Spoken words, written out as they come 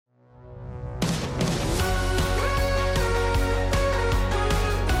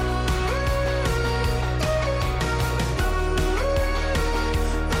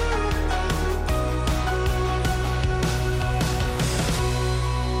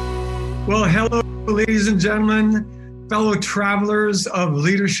Well, hello, ladies and gentlemen, fellow travelers of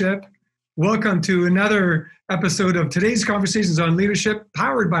leadership. Welcome to another episode of today's Conversations on Leadership,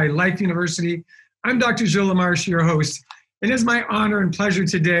 powered by Life University. I'm Dr. Gilles Lamarche, your host. It is my honor and pleasure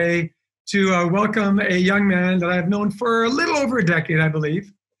today to welcome a young man that I've known for a little over a decade, I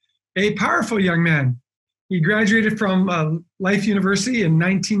believe. A powerful young man. He graduated from Life University in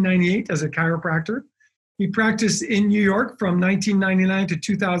 1998 as a chiropractor. He practiced in New York from 1999 to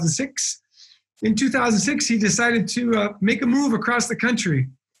 2006. In 2006, he decided to make a move across the country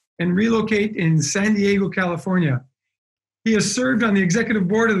and relocate in San Diego, California. He has served on the executive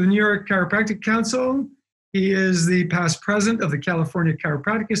board of the New York Chiropractic Council. He is the past president of the California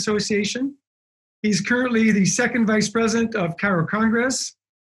Chiropractic Association. He's currently the second vice president of Chiro Congress.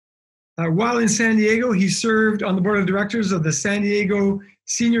 While in San Diego, he served on the board of directors of the San Diego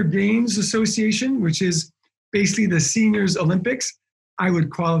Senior Games Association, which is basically the Seniors Olympics. I would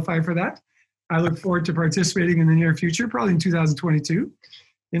qualify for that. I look forward to participating in the near future, probably in 2022,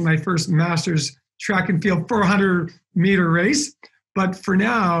 in my first Masters track and field 400-meter race. But for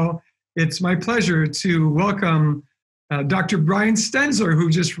now, it's my pleasure to welcome Dr. Brian Stenzler, who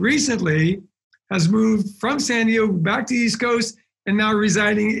just recently has moved from San Diego back to the East Coast and now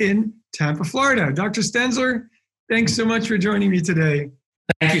residing in Tampa, Florida. Dr. Stenzler, thanks so much for joining me today.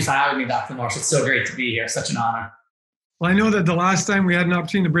 Thank you for having me, Dr. Marsh. It's so great to be here. Such an honor. Well, I know that the last time we had an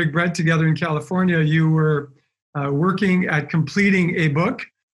opportunity to break bread together in California, you were working at completing a book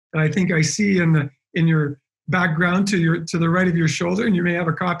that I think I see in your background to the right of your shoulder, and you may have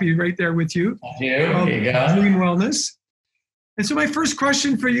a copy right there with you. I do. There you go. Dream Wellness. And so my first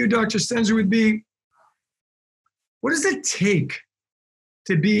question for you, Dr. Stenzler, would be, what does it take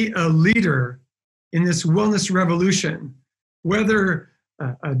to be a leader in this wellness revolution? Whether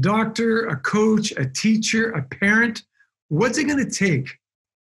a doctor, a coach, a teacher, a parent, what's it going to take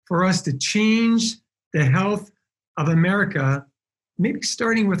for us to change the health of America, maybe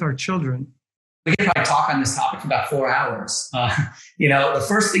starting with our children? We could probably talk on this topic for about 4 hours. The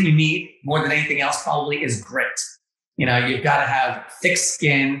first thing you need more than anything else probably is grit. You've got to have thick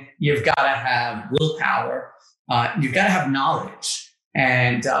skin. You've got to have willpower. You've got to have knowledge,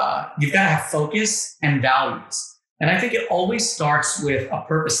 and you've got to have focus and values. And I think it always starts with a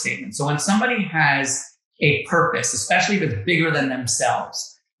purpose statement. So when somebody has a purpose, especially if it's bigger than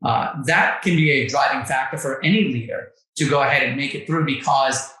themselves, that can be a driving factor for any leader to go ahead and make it through,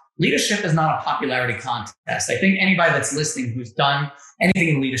 because leadership is not a popularity contest. I think anybody that's listening who's done anything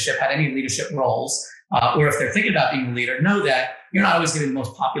in leadership, had any leadership roles, or if they're thinking about being a leader, know that you're not always going to be the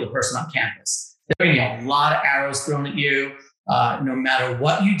most popular person on campus. There are going to be a lot of arrows thrown at you, no matter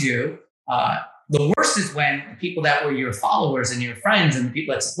what you do. The worst is when the people that were your followers and your friends and the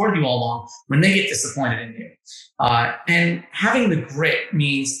people that supported you all along, when they get disappointed in you. And having the grit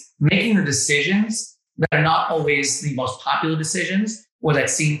means making the decisions that are not always the most popular decisions, or that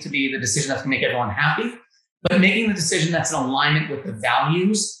seem to be the decision that's going to make everyone happy, but making the decision that's in alignment with the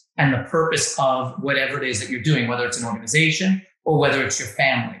values and the purpose of whatever it is that you're doing, whether it's an organization or whether it's your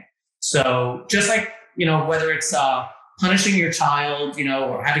family. So just like, whether it's punishing your child,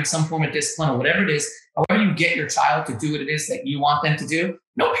 or having some form of discipline or whatever it is, however you get your child to do what it is that you want them to do,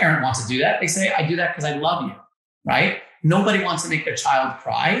 no parent wants to do that. They say, I do that because I love you, right? Nobody wants to make their child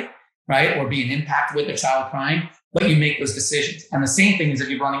cry, right? Or be an impact with their child crying, but you make those decisions. And the same thing is if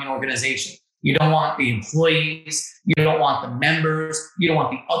you're running an organization. You don't want the employees, you don't want the members, you don't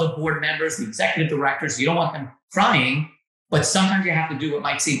want the other board members, the executive directors, you don't want them crying, but sometimes you have to do what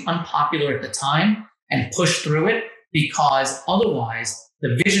might seem unpopular at the time and push through it, because otherwise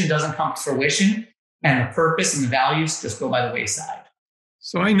the vision doesn't come to fruition and the purpose and the values just go by the wayside.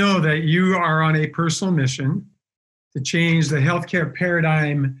 So I know that you are on a personal mission to change the healthcare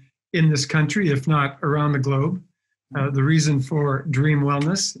paradigm in this country, if not around the globe. The reason for Dream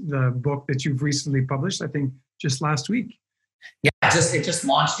Wellness, the book that you've recently published, I think just last week. Yeah, it just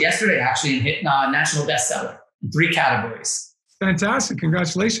launched yesterday actually and hit national bestseller in 3 categories. Fantastic.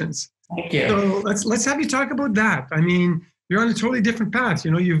 Congratulations. Thank you. So let's have you talk about that. I mean, you're on a totally different path.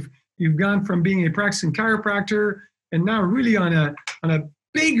 You've gone from being a practicing chiropractor and now really on a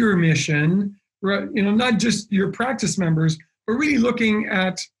bigger mission, not just your practice members, but really looking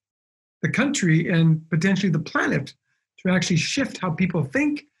at the country and potentially the planet to actually shift how people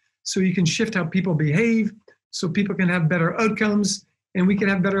think, so you can shift how people behave, so people can have better outcomes and we can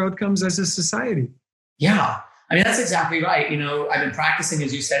have better outcomes as a society. Yeah. I mean, that's exactly right. I've been practicing,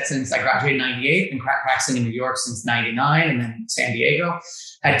 as you said, since I graduated in 98, and practicing in New York since 99, and then San Diego.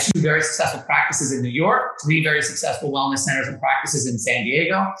 I had 2 very successful practices in New York, 3 very successful wellness centers and practices in San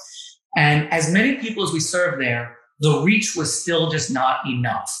Diego. And as many people as we served there, the reach was still just not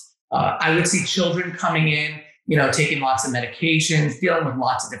enough. I would see children coming in, taking lots of medications, dealing with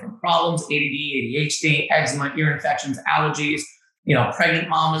lots of different problems, ADD, ADHD, eczema, ear infections, allergies, pregnant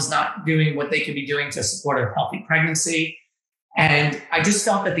mamas not doing what they could be doing to support a healthy pregnancy. And I just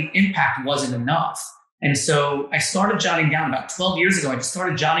felt that the impact wasn't enough. And so I started jotting down about 12 years ago. I just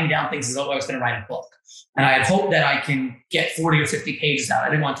started jotting down things as though I was going to write a book. And I had hoped that I can get 40 or 50 pages out. I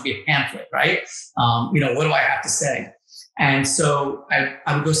didn't want it to be a pamphlet, right? What do I have to say? And so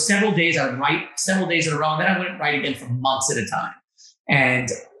I would go several days. I would write several days in a row. And then I wouldn't write again for months at a time. And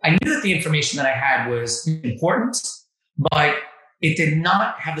I knew that the information that I had was important, but it did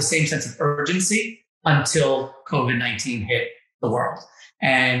not have the same sense of urgency until COVID-19 hit the world.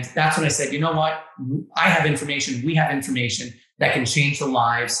 And that's when I said, you know what? I have information. We have information that can change the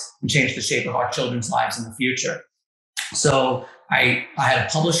lives and change the shape of our children's lives in the future. So I had a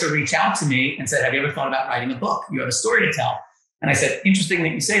publisher reach out to me and said, have you ever thought about writing a book? You have a story to tell. And I said, interesting that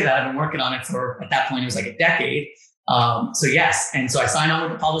you say that. I've been working on it for, at that point, it was like a decade. So yes. And so I signed on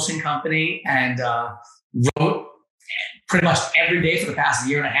with the publishing company and wrote pretty much every day for the past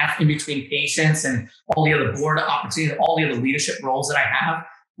year and a half in between patients and all the other board opportunities, all the other leadership roles that I have.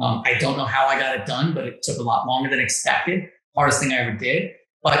 I don't know how I got it done, but it took a lot longer than expected. Hardest thing I ever did.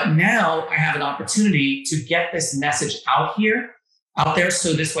 But now I have an opportunity to get this message out there.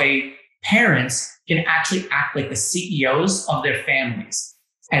 So this way parents can actually act like the CEOs of their families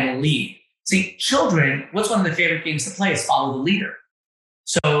and lead. See, children, what's one of their favorite games to play is follow the leader.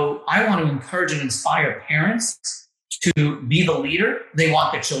 So I want to encourage and inspire parents to be the leader they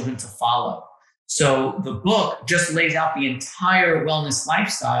want their children to follow. So the book just lays out the entire wellness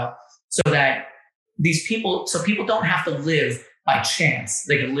lifestyle so that people don't have to live by chance.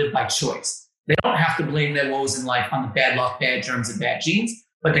 They can live by choice. They don't have to blame their woes in life on the bad luck, bad germs, and bad genes,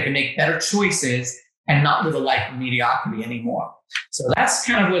 but they can make better choices and not live a life of mediocrity anymore. So that's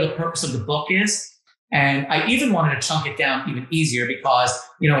kind of where the purpose of the book is. And I even wanted to chunk it down even easier because,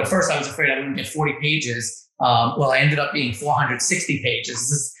 at first I was afraid I wouldn't get 40 pages. I ended up being 460 pages.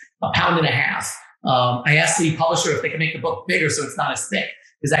 This is a pound and a half. I asked the publisher if they could make the book bigger so it's not as thick,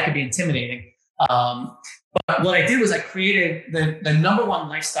 because that could be intimidating. But what I did was I created the number one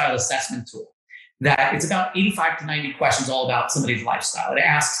lifestyle assessment tool that it's about 85 to 90 questions all about somebody's lifestyle.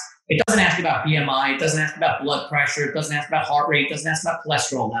 It doesn't ask about BMI. It doesn't ask about blood pressure. It doesn't ask about heart rate. It doesn't ask about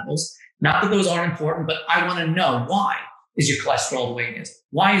cholesterol levels. Not that those aren't important, but I want to know, why is your cholesterol the way it is?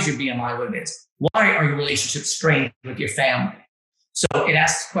 Why is your BMI what it is? Why are your relationships strained with your family? So it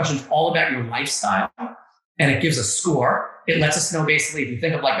asks questions all about your lifestyle, and it gives a score. It lets us know, basically, if you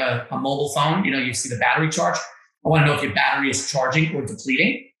think of like a mobile phone, you see the battery charge. I want to know if your battery is charging or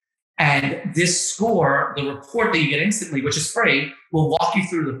depleting. And this score, the report that you get instantly, which is free, will walk you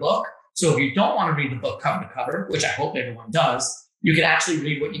through the book. So if you don't want to read the book cover to cover, which I hope everyone does, you can actually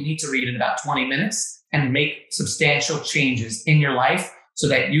read what you need to read in about 20 minutes and make substantial changes in your life so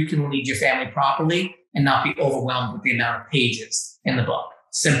that you can lead your family properly and not be overwhelmed with the amount of pages in the book.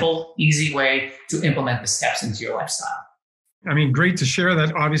 Simple, easy way to implement the steps into your lifestyle. I mean, great to share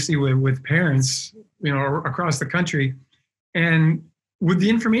that, obviously, with parents, across the country. And would the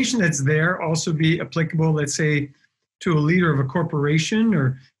information that's there also be applicable, let's say, to a leader of a corporation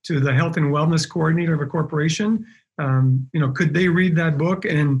or to the health and wellness coordinator of a corporation? Could they read that book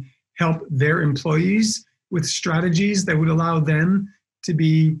and help their employees with strategies that would allow them to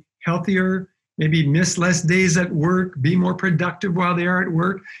be healthier, maybe miss less days at work, be more productive while they are at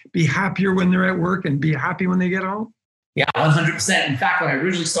work, be happier when they're at work, and be happy when they get home? Yeah, 100%. In fact, when I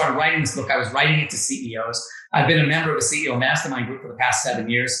originally started writing this book, I was writing it to CEOs. I've been a member of a CEO mastermind group for the past 7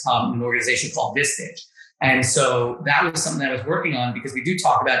 years in an organization called Vistage. And so that was something that I was working on, because we do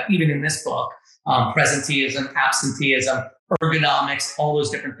talk about, even in this book, presenteeism, absenteeism, ergonomics, all those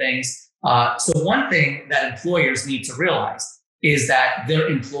different things. So one thing that employers need to realize is that their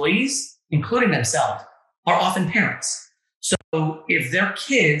employees, including themselves, are often parents. So if their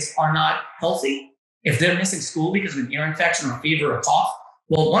kids are not healthy, if they're missing school because of an ear infection or a fever or a cough,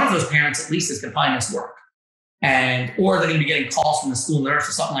 well, one of those parents at least is confined to work. Or they're going to be getting calls from the school nurse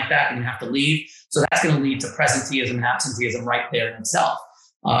or something like that, and you have to leave. So that's going to lead to presenteeism and absenteeism right there in itself.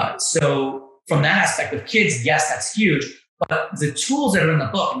 So from that aspect of kids, yes, that's huge. But the tools that are in the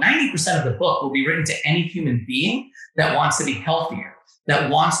book, 90% of the book will be written to any human being that wants to be healthier,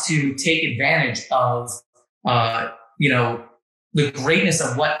 that wants to take advantage of, the greatness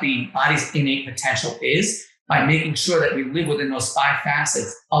of what the body's innate potential is by making sure that we live within those 5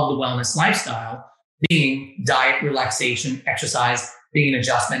 facets of the wellness lifestyle, being diet, relaxation, exercise, being an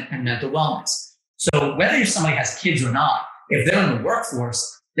adjustment, and mental wellness. So whether somebody has kids or not, if they're in the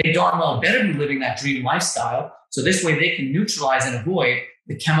workforce, they darn well better be living that dream lifestyle. So this way they can neutralize and avoid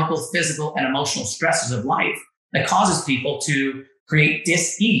the chemical, physical, and emotional stresses of life that causes people to create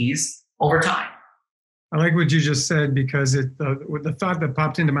dis-ease over time. I like what you just said, because the thought that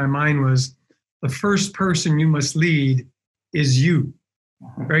popped into my mind was the first person you must lead is you,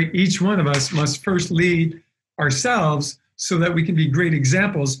 right? Each one of us must first lead ourselves so that we can be great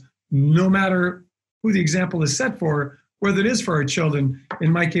examples, no matter who the example is set for, whether it is for our children.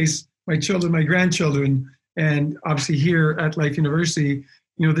 In my case, my children, my grandchildren, and obviously here at Life University,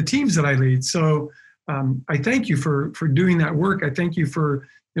 the teams that I lead. So I thank you for doing that work. I thank you for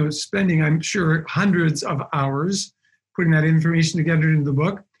spending, I'm sure, hundreds of hours putting that information together into the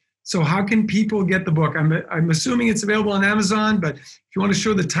book. So how can people get the book? I'm assuming it's available on Amazon, but if you want to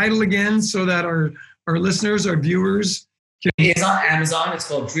show the title again so that our listeners, our viewers can... It is on Amazon. It's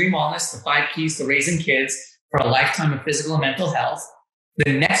called Dream Wellness, the 5 Keys to Raising Kids for a Lifetime of Physical and Mental Health.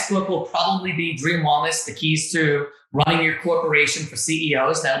 The next book will probably be Dream Wellness, the Keys to Running Your Corporation for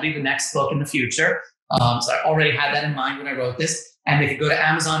CEOs. That'll be the next book in the future. So I already had that in mind when I wrote this. And they could go to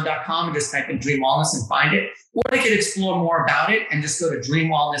Amazon.com and just type in Dream Wellness and find it. Or they could explore more about it and just go to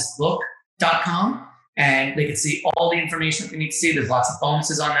DreamWellnessBook.com and they could see all the information that they need to see. There's lots of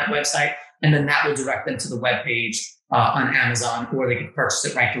bonuses on that website. And then that will direct them to the webpage on Amazon, or they could purchase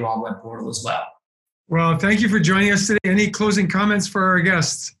it right through our web portal as well. Well, thank you for joining us today. Any closing comments for our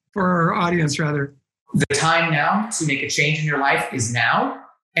guests, for our audience, rather? The time now to make a change in your life is now.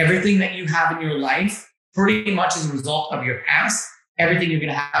 Everything that you have in your life pretty much is a result of your past. Everything you're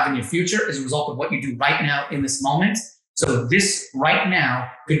going to have in your future is a result of what you do right now in this moment. So this right now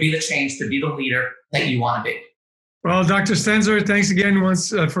could be the change to be the leader that you want to be. Well, Dr. Stenzler, thanks again once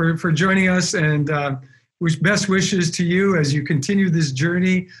for joining us, and best wishes to you as you continue this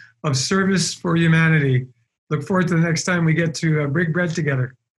journey of service for humanity. Look forward to the next time we get to break bread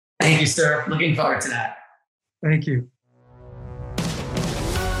together. Thank you, sir. Looking forward to that. Thank you.